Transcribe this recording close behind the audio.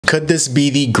Could this be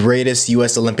the greatest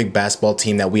US Olympic basketball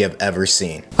team that we have ever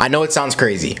seen? I know it sounds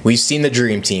crazy. We've seen the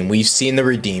Dream Team, we've seen the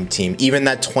Redeem Team, even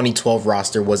that 2012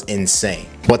 roster was insane.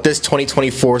 But this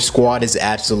 2024 squad is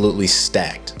absolutely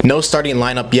stacked. No starting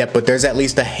lineup yet, but there's at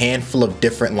least a handful of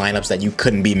different lineups that you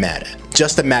couldn't be mad at.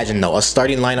 Just imagine though, a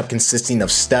starting lineup consisting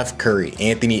of Steph Curry,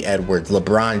 Anthony Edwards,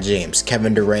 LeBron James,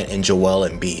 Kevin Durant, and Joel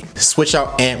Embiid. Switch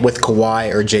out Ant with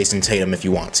Kawhi or Jason Tatum if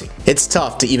you want to. It's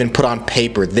tough to even put on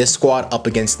paper this squad up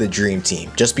against the Dream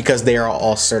Team, just because they are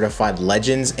all certified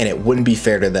legends and it wouldn't be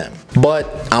fair to them. But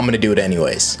I'm gonna do it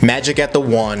anyways. Magic at the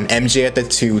 1, MJ at the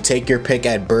 2, take your pick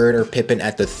at Bird or Pippen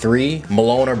at the 3,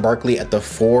 Malone or Barkley at the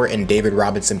 4, and David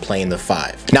Robinson playing the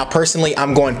 5. Now personally,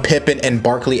 I'm going Pippen and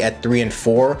Barkley at 3 and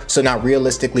 4, so now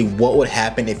realistically, what would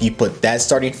happen if you put that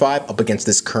starting 5 up against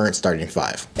this current starting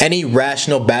 5? Any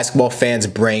rational basketball fan's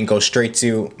brain goes straight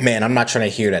to, man, I'm not trying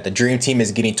to hear that. The Dream Team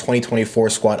is getting 2024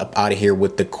 squad up out of here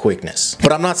with the quickness.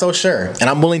 But I'm not so sure, and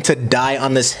I'm willing to die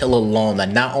on this hill alone that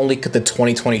not only could the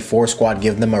 2024 squad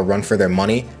give them a run for their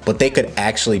money, but they could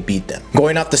actually beat them.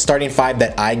 Going off the starting 5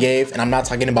 that I gave, and I'm not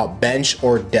talking about bench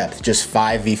or depth, just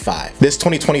 5v5. This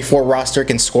 2024 roster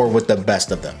can score with the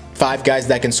best of them. 5 guys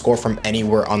that can score from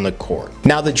anywhere on the court.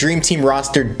 Now the Dream Team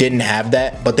roster didn't have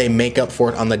that, but they make up for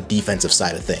it on the defensive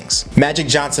side of things. Magic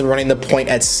Johnson running the point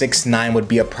at 6'9" would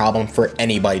be a problem for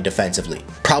anybody defensively.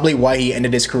 Probably why he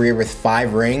ended his career with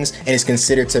 5 rings and is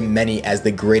considered to many as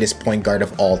the greatest point guard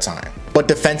of all time. But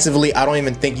defensively, I don't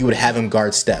even think you would have him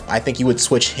guard Steph. I think you would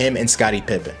switch him and Scottie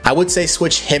Pippen. I would say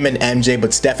switch him and MJ,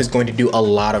 but Steph is going to do a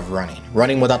lot of running.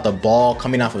 Running without the ball,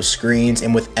 coming off of screens,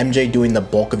 and with MJ doing the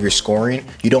bulk of your scoring,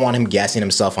 you don't want him gassing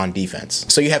himself on defense.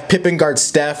 So you have Pippen guard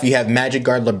Steph, you have Magic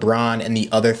guard LeBron, and the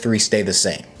other 3 stay the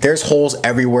same. There's holes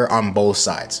everywhere on both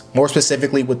sides. More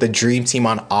specifically with the Dream Team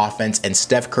on offense and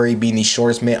Steph Curry being the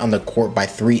shortest man on the court by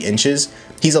 3 inches,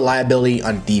 he's a liability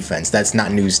on defense. That's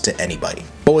not news to anybody.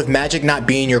 But with Magic not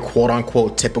being your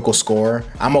quote-unquote typical scorer,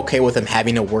 I'm okay with him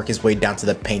having to work his way down to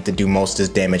the paint to do most of his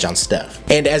damage on Steph.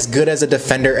 And as good as a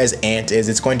defender as Ant is,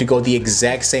 it's going to go the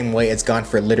exact same way it's gone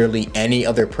for literally any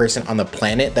other person on the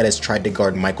planet that has tried to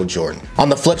guard Michael Jordan. On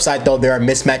the flip side though, there are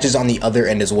mismatches on the other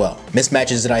end as well.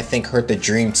 Mismatches that I think hurt the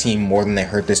Dream Team more than they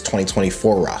hurt this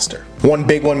 2024 roster. One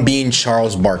big one being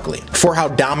Charles Barkley. For how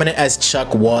dominant as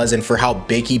Chuck was and for how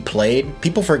big he played,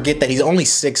 people forget that he's only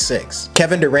 6'6".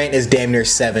 Kevin Durant is damn near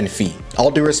 7 feet. All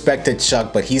due respect to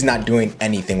Chuck, but he's not doing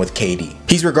anything with KD.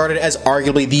 He's regarded as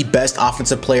arguably the best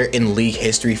offensive player in league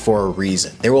history for a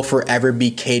reason. There will forever be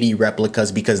KD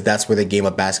replicas because that's where the game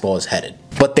of basketball is headed.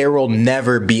 But there will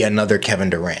never be another Kevin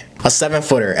Durant. A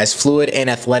 7-footer, as fluid and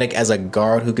athletic as a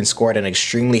guard who can score at an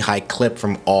extremely high clip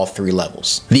from all 3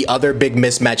 levels. The other big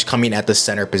mismatch coming at the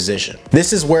center position.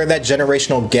 This is where that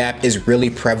generational gap is really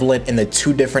prevalent and the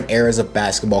 2 different eras of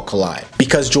basketball collide.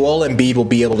 Because Joel Embiid will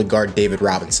be able to guard David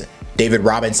Robinson. David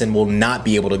Robinson will not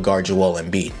be able to guard Joel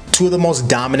Embiid. 2 of the most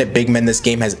dominant big men this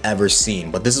game has ever seen,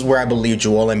 but this is where I believe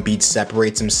Joel Embiid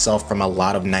separates himself from a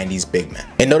lot of 90s big men.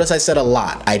 And notice I said a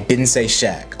lot, I didn't say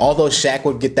Shaq. Although Shaq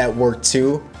would get that work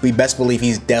too, we best believe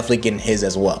he's definitely getting his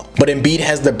as well. But Embiid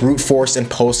has the brute force and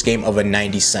post game of a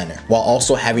 90s center, while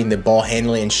also having the ball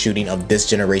handling and shooting of this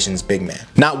generation's big man.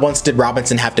 Not once did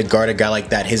Robinson have to guard a guy like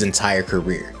that his entire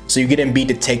career. So you get Embiid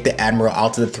to take the Admiral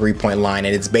out to the 3-point line,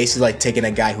 and it's basically like taking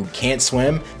a guy who can't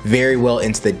swim very well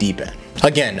into the deep end.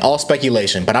 Again, all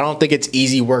speculation, but I don't think it's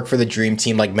easy work for the Dream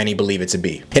Team like many believe it to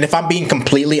be. And if I'm being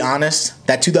completely honest,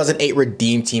 that 2008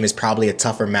 Redeem Team is probably a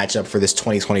tougher matchup for this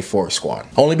 2024 squad.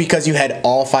 Only because you had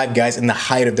all 5 guys in the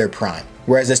height of their prime.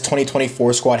 Whereas this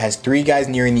 2024 squad has 3 guys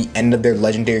nearing the end of their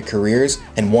legendary careers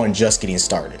and 1 just getting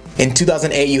started. In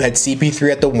 2008, you had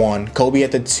CP3 at the 1, Kobe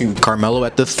at the 2, Carmelo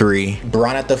at the 3,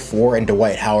 Bron at the 4, and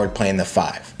Dwight Howard playing the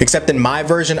 5. Except in my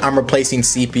version, I'm replacing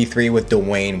CP3 with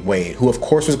Dwayne Wade, who of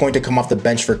course was going to come off the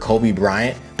bench for Kobe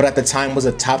Bryant, but at the time was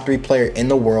a top 3 player in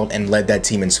the world and led that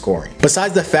team in scoring.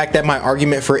 Besides the fact that my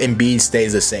argument for Embiid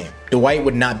stays the same, Dwight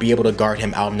would not be able to guard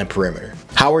him out in the perimeter.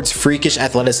 Howard's freakish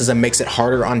athleticism makes it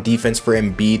harder on defense for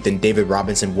Embiid than David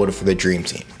Robinson would for the Dream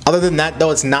Team. Other than that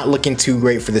though, it's not looking too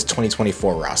great for this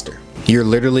 2024 roster. You're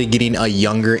literally getting a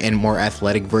younger and more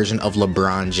athletic version of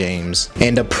LeBron James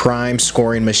and a prime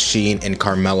scoring machine in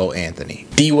Carmelo Anthony.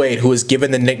 D-Wade, who was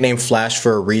given the nickname Flash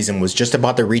for a reason, was just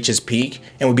about to reach his peak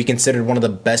and would be considered one of the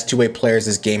best two-way players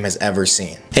this game has ever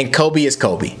seen. And Kobe is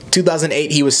Kobe.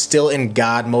 2008, he was still in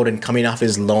God mode and coming off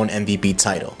his lone MVP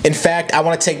title. In fact, I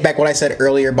want to take back what I said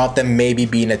earlier about them maybe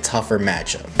being a tougher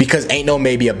matchup, because ain't no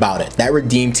maybe about it. That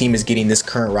Redeem Team is getting this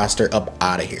current roster up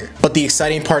out of here. But the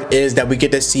exciting part is that we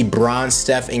get to see Bron LeBron,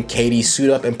 Steph, and KD suit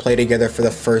up and play together for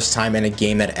the first time in a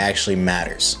game that actually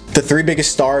matters. The 3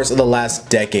 biggest stars of the last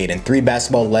decade and 3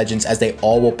 basketball legends, as they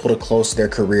all will put a close to their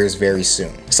careers very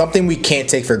soon. Something we can't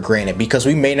take for granted, because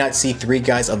we may not see 3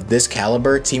 guys of this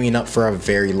caliber teaming up for a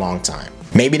very long time.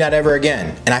 Maybe not ever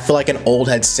again, and I feel like an old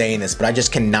head saying this, but I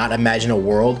just cannot imagine a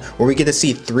world where we get to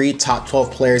see 3 top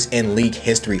 12 players in league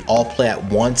history all play at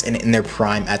once and in their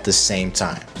prime at the same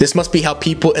time. This must be how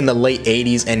people in the late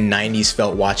 80s and 90s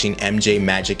felt watching MJ,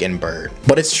 Magic, and Bird.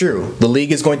 But it's true, the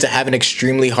league is going to have an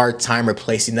extremely hard time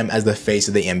replacing them as the face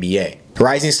of the NBA.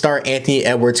 Rising star Anthony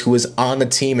Edwards, who is on the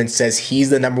team and says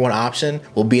he's the #1 option,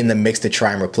 will be in the mix to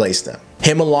try and replace them.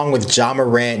 Him, along with Ja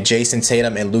Morant, Jason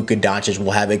Tatum, and Luka Doncic,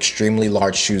 will have extremely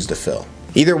large shoes to fill.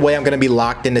 Either way, I'm going to be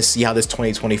locked in to see how this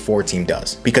 2024 team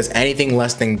does, because anything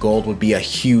less than gold would be a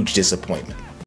huge disappointment.